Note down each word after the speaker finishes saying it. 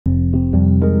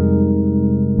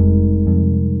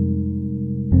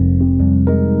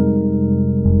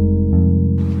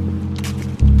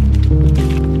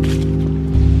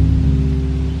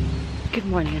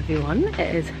everyone.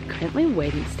 It is currently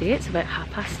Wednesday, it's about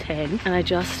 10:30 and I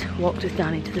just walked with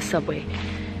Danny to the subway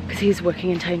because he's working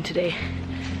in town today.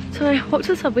 So I walked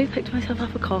to the subway, picked myself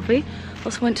up a coffee,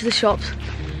 also went to the shops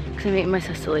because I'm meeting my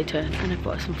sister later and I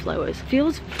bought some flowers.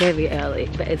 Feels very early,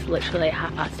 but it's literally like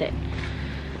 10:30.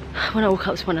 When I woke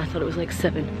up this morning I thought it was like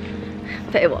 7,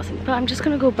 but it wasn't. But I'm just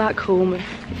gonna go back home. It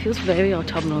feels very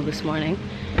autumnal this morning.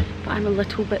 But I'm a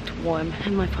little bit warm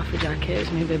in my puffer jacket.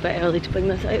 It's maybe a bit early to bring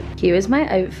this out. Here is my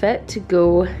outfit to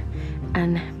go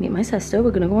and meet my sister.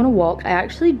 We're gonna go on a walk. I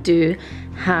actually do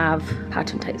have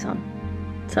pattern tights on,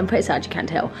 so I'm pretty sad you can't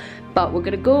tell. But we're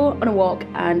gonna go on a walk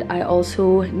and I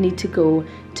also need to go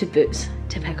to Boots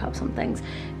to pick up some things.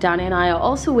 Danny and I are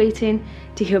also waiting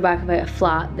to hear back about a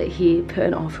flat that he put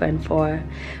an offer in for.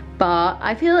 But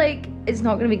I feel like it's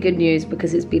not gonna be good news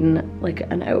because it's been like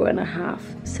an hour and a half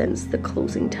since the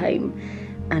closing time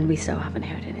and we still haven't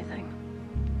heard anything.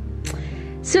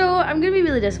 So I'm gonna be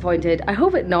really disappointed. I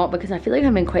hope it not because I feel like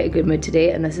I'm in quite a good mood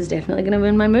today and this is definitely gonna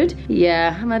ruin my mood.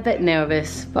 Yeah, I'm a bit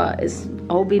nervous, but it's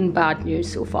all been bad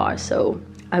news so far, so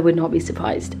I would not be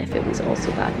surprised if it was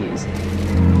also bad news.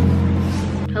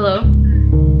 Hello?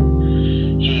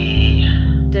 Hey.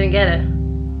 Didn't get it?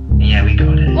 Yeah, we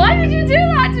got it. Why did you do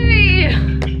that to me?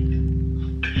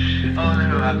 Oh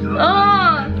no, absolutely.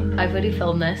 Oh! I've already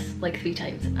filmed this like 3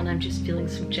 times and I'm just feeling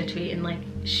so jittery and like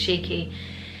shaky.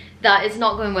 That is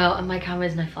not going well and my camera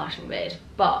is now flashing red.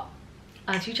 But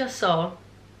as you just saw,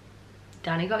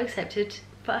 Danny got accepted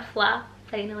for a flat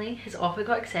finally. His offer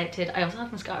got accepted. I also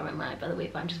have mascara around my eye by the way,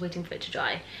 but I'm just waiting for it to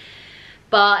dry.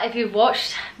 But if you've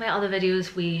watched my other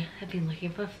videos, we have been looking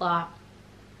for a flat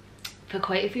for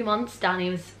quite a few months. Danny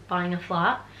was buying a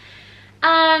flat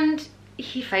and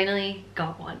he finally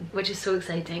got one, which is so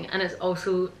exciting. And it's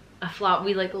also a flat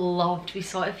we like loved. We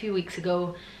saw it a few weeks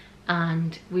ago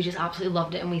and we just absolutely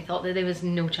loved it and we thought that there was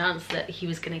no chance that he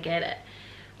was gonna get it,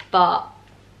 but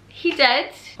he did.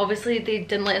 Obviously they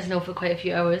didn't let us know for quite a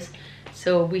few hours,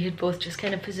 so we had both just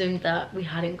kind of presumed that we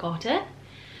hadn't got it,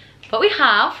 but we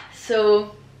have.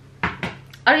 So I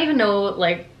don't even know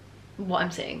like what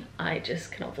I'm saying. I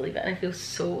just cannot believe it and I feel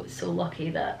so lucky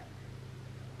that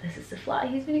this is the flat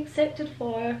he's been accepted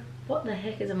for. What the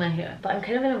heck is in my hair? But I'm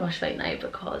kind of in a rush right now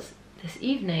because this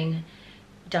evening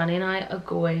Danny and I are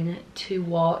going to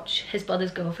watch His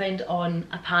Brother's Girlfriend on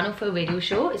a panel for a radio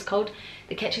show. It's called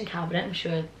The Kitchen Cabinet. I'm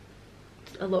sure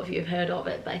a lot of you have heard of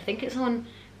it, but I think it's on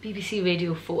BBC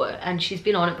Radio 4 and she's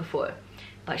been on it before,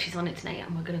 but she's on it tonight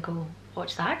and we're gonna go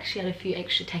watch that because she had a few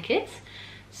extra tickets.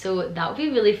 So that would be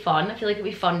really fun. I feel like it'd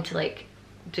be fun to like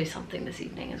do something this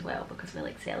evening as well because we're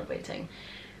like celebrating.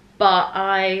 But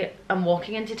I am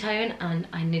walking into town and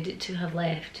I needed to have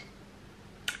left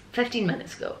 15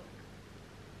 minutes ago.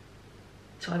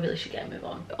 So I really should get a move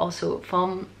on. But also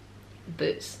from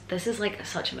Boots, this is like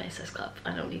such a mess, this clip.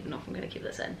 I don't even know if I'm gonna keep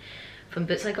this in. From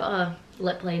Boots I got a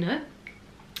lip liner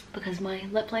because my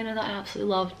lip liner that I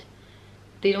absolutely loved,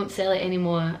 they don't sell it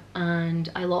anymore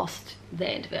and I lost the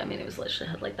end of it. I mean, it was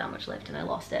literally had like that much left and I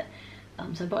lost it.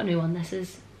 So I bought a new one. This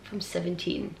is from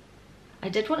 17. I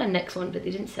did want a NYX one, but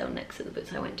they didn't sell NYX at the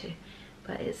Boots I went to.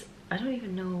 But it's, I don't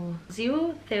even know,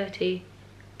 030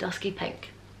 Dusky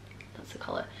Pink. That's the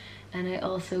colour. And I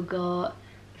also got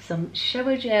some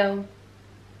shower gel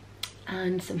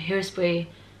and some hairspray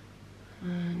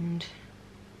and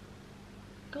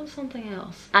got something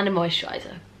else. And a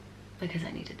moisturiser because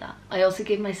I needed that. I also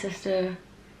gave my sister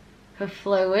her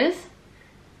flowers.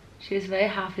 She was very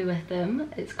happy with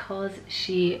them. It's cause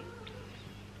she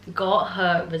got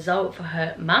her result for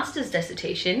her master's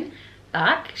dissertation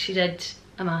back. She did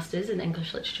a master's in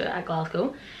English literature at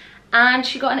Glasgow and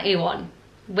she got an A1,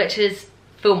 which is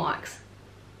full marks.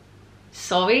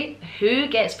 Sorry, who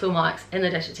gets full marks in the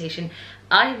dissertation?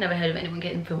 I have never heard of anyone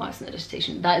getting full marks in the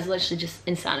dissertation. That is literally just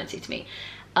insanity to me.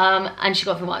 And she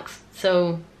got full marks,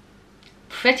 so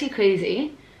pretty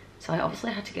crazy. So I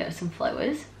obviously had to get her some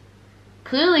flowers.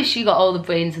 Clearly she got all the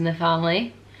brains in the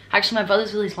family. Actually my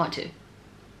brother's really smart too.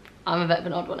 I'm a bit of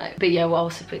an odd one out. But yeah, we're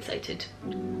all super excited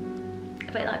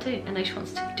about that too. And now she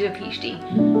wants to do a PhD.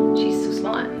 She's so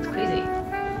smart, it's crazy.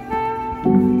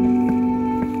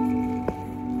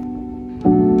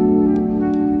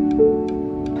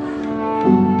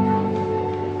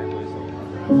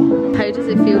 How does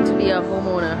it feel to be a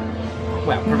homeowner?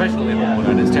 Well, professionally a homeowner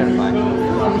and it's terrifying.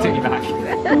 I'll take you back.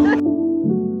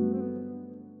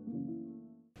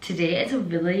 Today is a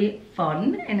really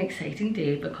fun and exciting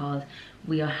day because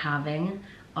we are having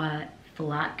a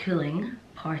flat cooling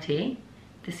party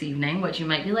this evening, which you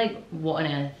might be like, what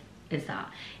on earth is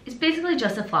that? It's basically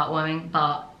just a flat warming,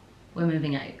 but we're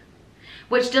moving out.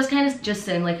 Which does kind of just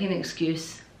sound like an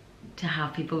excuse to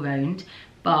have people round,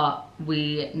 but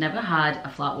we never had a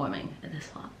flat warming at this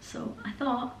flat, so I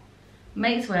thought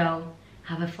might as well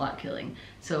have a flat cooling.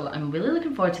 So I'm really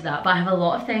looking forward to that, but I have a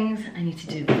lot of things I need to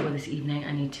do before this evening.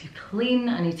 I need to clean,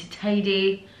 I need to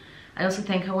tidy. I also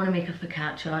think I want to make a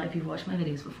focaccia. If you've watched my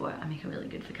videos before, I make a really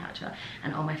good focaccia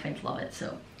and all my friends love it,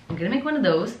 so I'm gonna make one of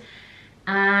those.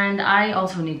 And I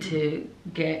also need to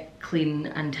get clean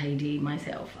and tidy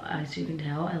myself. As you can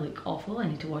tell, I look awful. I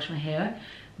need to wash my hair,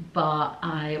 but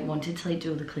I wanted to like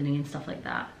do all the cleaning and stuff like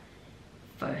that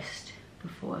first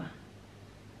before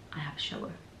I have a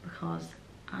shower, because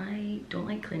I don't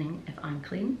like cleaning if I'm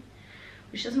clean,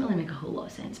 which doesn't really make a whole lot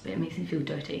of sense, but it makes me feel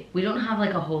dirty. We don't have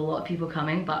like a whole lot of people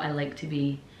coming, but I like to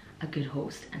be a good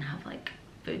host and have like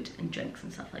food and drinks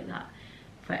and stuff like that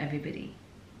for everybody.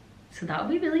 So that will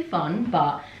be really fun,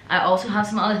 but I also have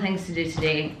some other things to do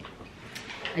today.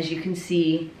 As you can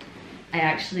see, I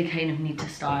actually kind of need to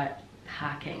start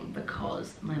packing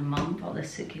because my mum brought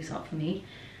this suitcase up for me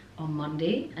on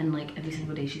Monday, and like every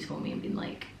single day she's phoned me and been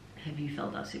like, have you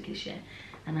filled that suitcase yet?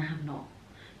 And I have not.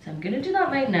 So I'm gonna do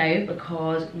that right now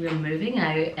because we're moving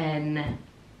out in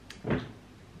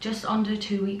just under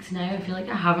 2 weeks now. I feel like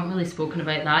I haven't really spoken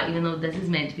about that, even though this is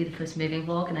meant to be the first moving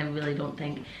vlog, and I really don't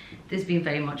think there's been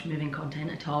very much moving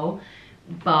content at all.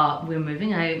 But we're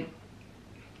moving out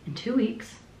in 2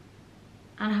 weeks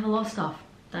and I have a lot of stuff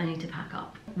that I need to pack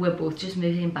up. We're both just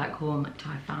moving back home to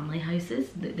our family houses.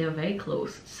 They're very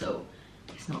close, so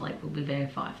it's not like we'll be very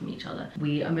far from each other.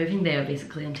 We are moving there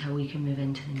basically until we can move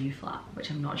into the new flat,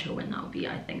 which I'm not sure when that will be.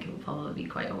 I think it will probably be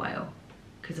quite a while,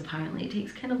 because apparently it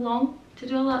takes kind of long to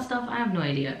do all that stuff. I have no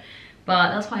idea,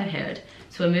 but that's what I've heard.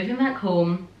 So we're moving back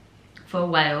home for a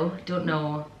while. Don't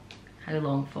know how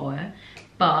long for,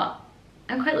 but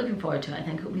I'm quite looking forward to it. I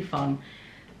think it'll be fun,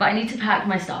 but I need to pack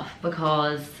my stuff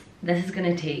because this is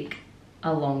gonna take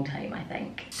a long time, I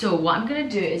think. So what I'm gonna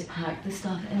do is pack the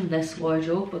stuff in this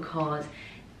wardrobe because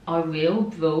our rail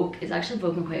broke. It's actually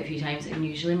broken quite a few times, and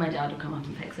usually my dad will come up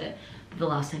and fix it. But the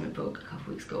last time it broke a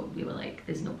couple weeks ago, we were like,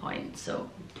 there's no point. So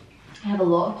I have a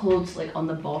lot of clothes like on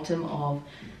the bottom of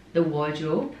the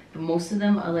wardrobe, but most of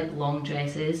them are like long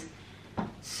dresses.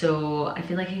 So I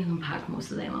feel like I can pack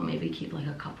most of them. I'll maybe keep like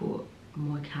a couple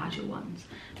more casual ones,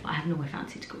 but I have nowhere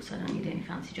fancy to go, so I don't need any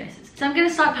fancy dresses. So I'm gonna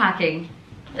start packing.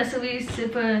 This will be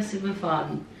super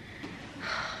fun.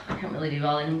 I can't really do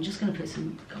all, and I'm just gonna put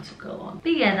some Gossip Girl on.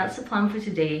 But yeah, that's the plan for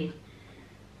today.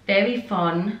 Very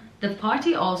fun. The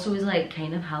party also is like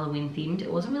kind of Halloween themed.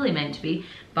 It wasn't really meant to be,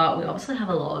 but we obviously have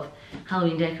a lot of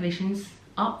Halloween decorations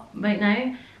up right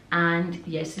now. And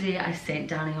yesterday I sent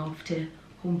Danny off to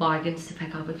Home Bargains to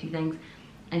pick up a few things,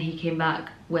 and he came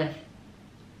back with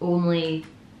only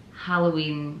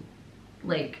Halloween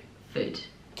like food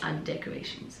and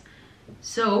decorations.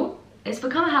 So it's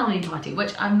become a Halloween party,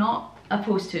 which I'm not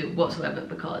opposed to whatsoever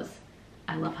because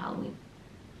I love Halloween.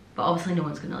 But obviously no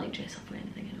one's gonna like dress up or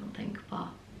anything, I don't think, but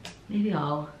maybe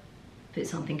I'll put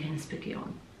something kind of spooky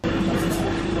on. It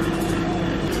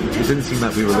didn't seem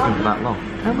like we were looking for that long.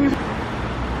 And we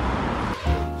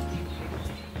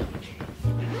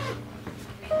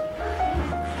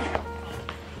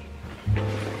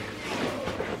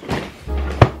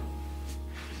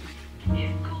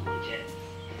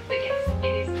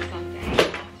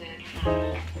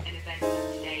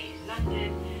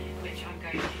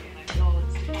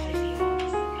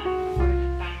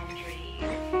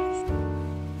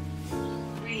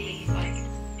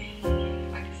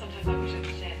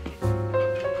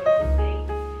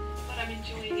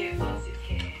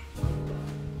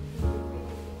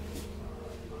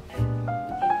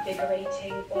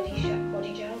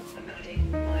body gel. I'm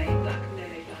adding my black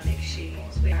Nano Blahnik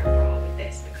shoes with a bra with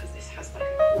this because this has like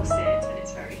a corset and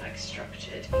it's very like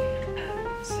structured.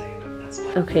 So that's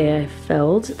why. Okay, I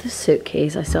filled the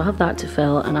suitcase. I still have that to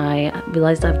fill, and I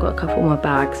realised I've got a couple more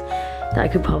bags that I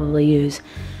could probably use.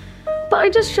 But I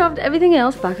just shoved everything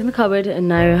else back in the cupboard, and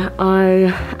now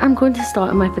I am going to start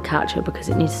on my focaccia because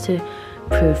it needs to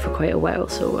prove for quite a while,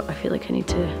 so I feel like I need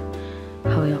to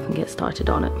hurry up and get started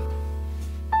on it.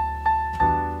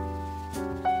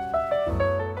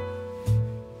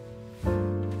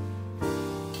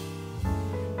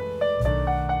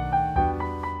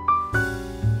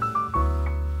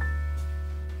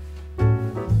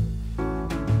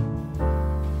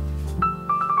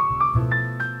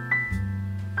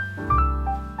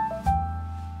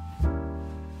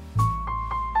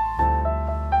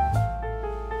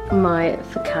 My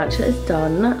focaccia is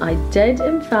done. I did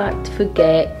in fact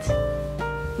forget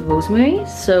rosemary,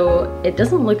 so it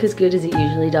doesn't look as good as it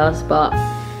usually does, but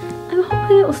I'm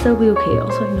hoping it'll still be okay.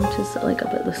 Also, I noticed that like a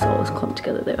bit of the salt is clumped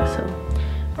together there, so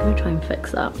I'm gonna try and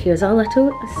fix that. Here's our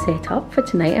little setup for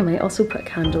tonight. I might also put a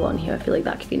candle on here. I feel like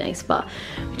that could be nice, but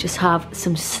we just have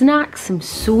some snacks, some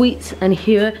sweets, and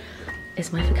here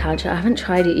is my focaccia. I haven't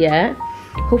tried it yet.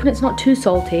 Hoping it's not too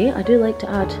salty. I do like to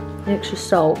add extra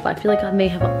salt, but I feel like I may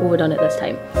have overdone it this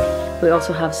time. We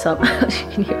also have some, as you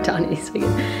can hear Danny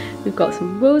singing, we've got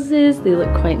some roses. They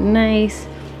look quite nice.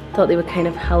 Thought they were kind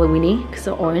of Halloween-y because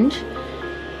they're orange.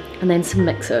 And then some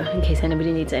mixer in case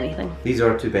anybody needs anything. These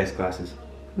are our 2 best glasses.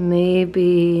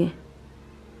 Maybe,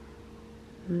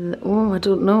 oh, I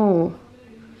don't know.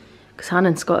 Because Hannah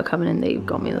and Scott are coming in, they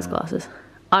got me those glasses.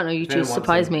 I don't know, you two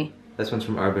surprised me. This one's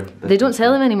from Urban. They don't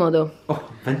sell them anymore though. Oh,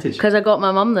 vintage. Because I got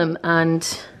my mum them and,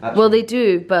 well they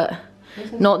do, but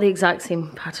not the exact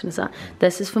same pattern as that.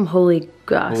 This is from Holy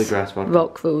Grass. Holy Grass vodka.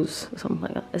 Rock Rose or something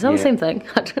like that. Is that the same thing?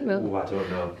 I don't know. Oh, I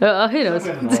don't know. Who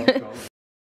knows?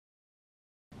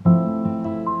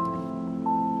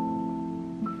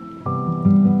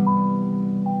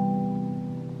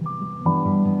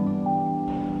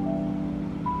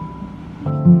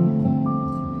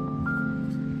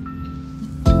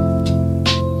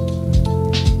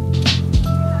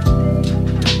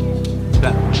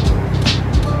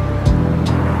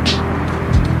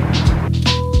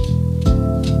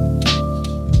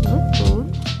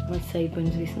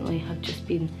 Sideburns recently have just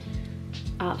been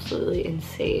absolutely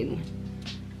insane.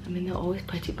 I mean, they're always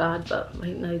pretty bad, but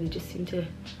right now they just seem to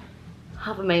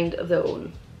have a mind of their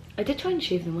own. I did try and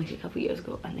shave them like a couple years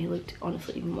ago and they looked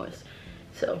honestly even worse.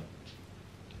 So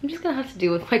I'm just gonna have to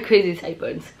deal with my crazy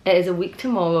sideburns. It is a week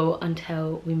tomorrow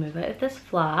until we move out of this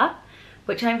flat,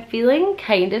 which I'm feeling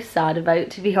kind of sad about,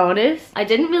 to be honest. I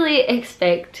didn't really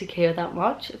expect to care that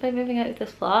much about moving out of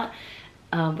this flat.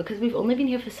 Because we've only been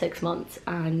here for 6 months,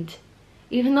 and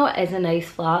even though it is a nice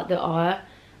flat, there are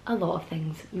a lot of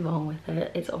things wrong with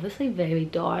it. It's obviously very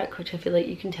dark, which I feel like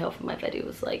you can tell from my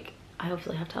videos. Like, I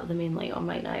obviously have to have the main light on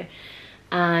right now,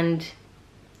 and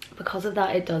because of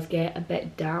that it does get a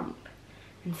bit damp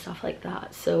and stuff like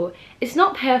that. So it's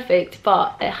not perfect,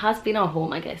 but it has been our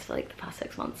home, I guess, for like the past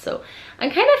 6 months. So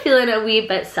I'm kind of feeling a wee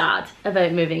bit sad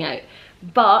about moving out,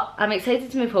 but I'm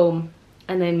excited to move home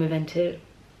and then move into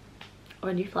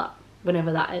our new flat,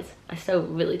 whenever that is. I still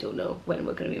really don't know when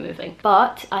we're going to be moving.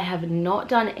 But I have not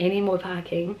done any more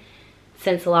packing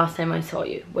since the last time I saw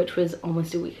you, which was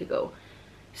almost a week ago.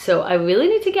 So I really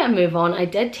need to get a move on. I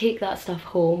did take that stuff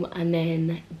home and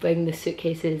then bring the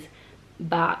suitcases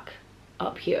back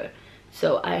up here.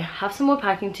 So I have some more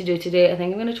packing to do today. I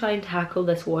think I'm going to try and tackle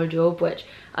this wardrobe, which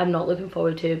I'm not looking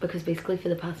forward to, because basically for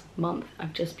the past month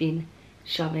I've just been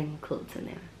shoving clothes in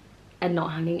there and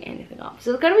not hanging anything up. So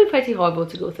it's gonna be pretty horrible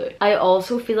to go through. I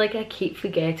also feel like I keep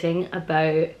forgetting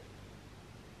about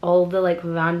all the like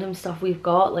random stuff we've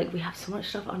got. Like, we have so much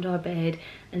stuff under our bed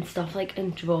and stuff like in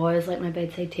drawers, like my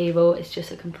bedside table. It's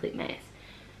just a complete mess.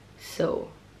 So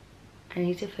I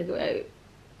need to figure out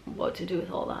what to do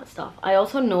with all that stuff. I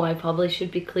also know I probably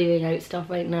should be clearing out stuff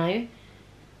right now,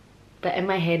 but in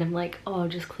my head I'm like, oh, I'll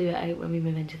just clear it out when we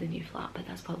move into the new flat. But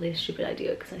that's probably a stupid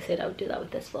idea, because I said I would do that with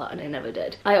this flat and I never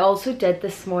did. I also did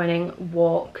this morning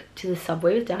walk to the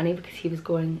subway with Danny because he was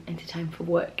going into time for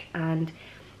work, and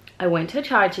I went to a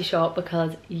charity shop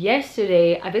because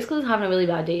yesterday, I basically was having a really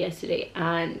bad day yesterday,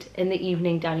 and in the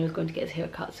evening Danny was going to get his hair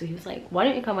cut, so he was like, why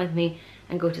don't you come with me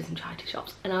and go to some charity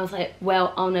shops? And I was like,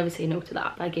 well, I'll never say no to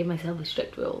that. But I gave myself a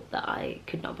strict rule that I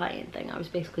could not buy anything. I was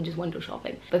basically just window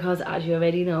shopping, because as you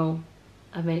already know,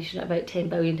 I've mentioned it about 10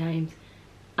 billion times,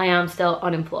 I am still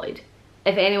unemployed.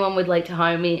 If anyone would like to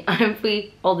hire me, I'm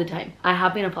free all the time. I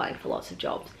have been applying for lots of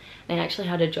jobs. I actually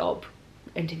had a job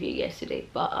interview yesterday,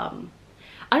 but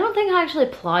I don't think I actually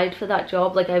applied for that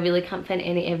job. Like, I really can't find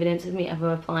any evidence of me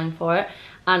ever applying for it,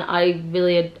 and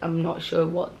I'm not sure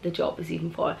what the job is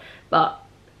even for, but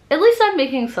at least I'm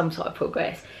making some sort of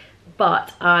progress.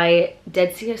 But I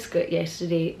did see a skirt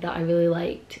yesterday that I really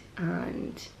liked,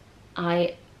 and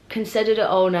I considered it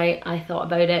all night. I thought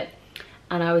about it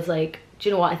and I was like, do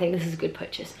you know what, I think this is a good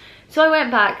purchase. So I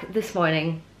went back this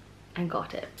morning and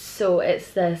got it. So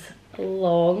it's this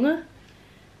long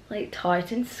like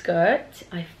tartan skirt.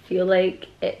 I feel like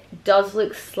it does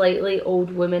look slightly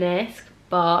old woman-esque,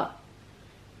 but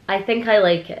I think I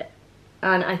like it,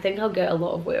 and I think I'll get a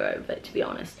lot of wear out of it, to be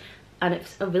honest. And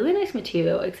it's a really nice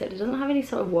material, except it doesn't have any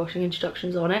sort of washing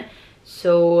instructions on it,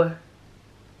 so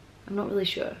I'm not really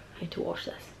sure how to wash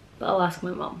this, but I'll ask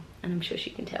my mum and I'm sure she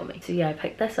can tell me. So yeah, I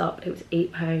picked this up. It was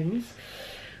 £8,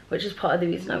 which is part of the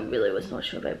reason I really was not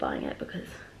sure about buying it, because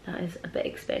that is a bit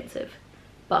expensive,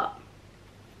 but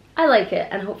I like it,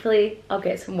 and hopefully I'll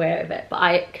get some wear out of it. But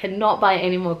I cannot buy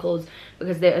any more clothes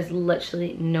because there is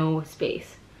literally no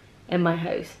space in my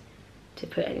house to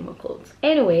put any more clothes.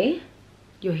 Anyway,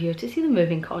 you're here to see the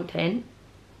moving content,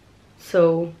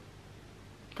 so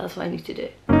that's what I need to do.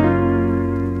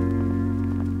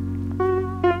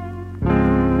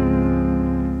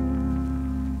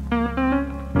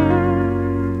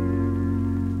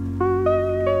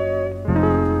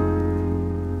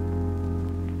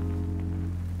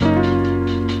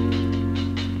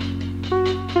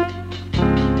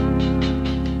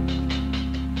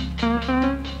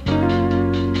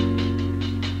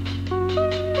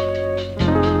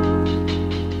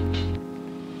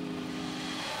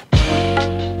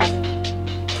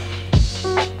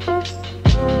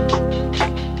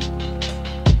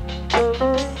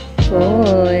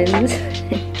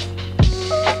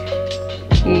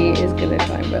 He is gonna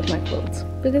try and rip my clothes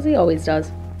because he always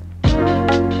does.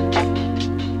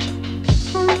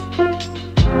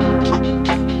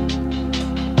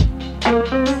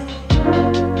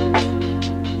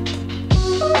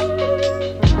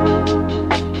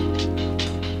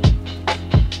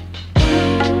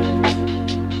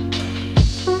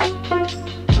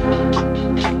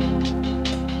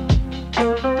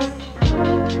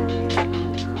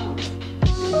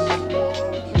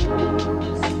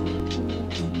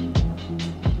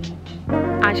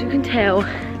 As you can tell,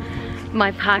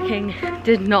 my packing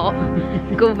did not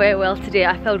go very well today.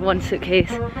 I filled one suitcase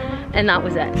and that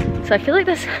was it. So I feel like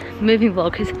this moving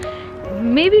vlog has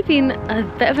maybe been a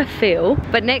bit of a fail,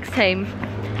 but next time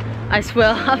I swear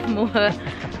I'll have more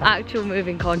actual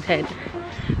moving content.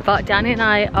 But Danny and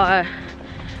I are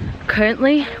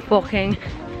currently walking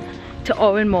to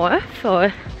Oranmore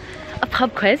for a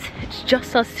pub quiz. It's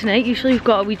just us tonight. Usually we've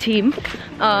got a wee team,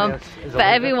 but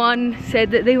everyone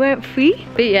said that they weren't free.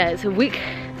 But yeah, it's a week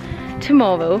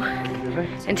tomorrow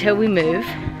until we move,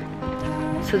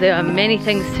 so there are many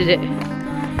things to do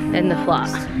in the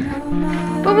flat,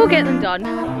 but we'll get them done.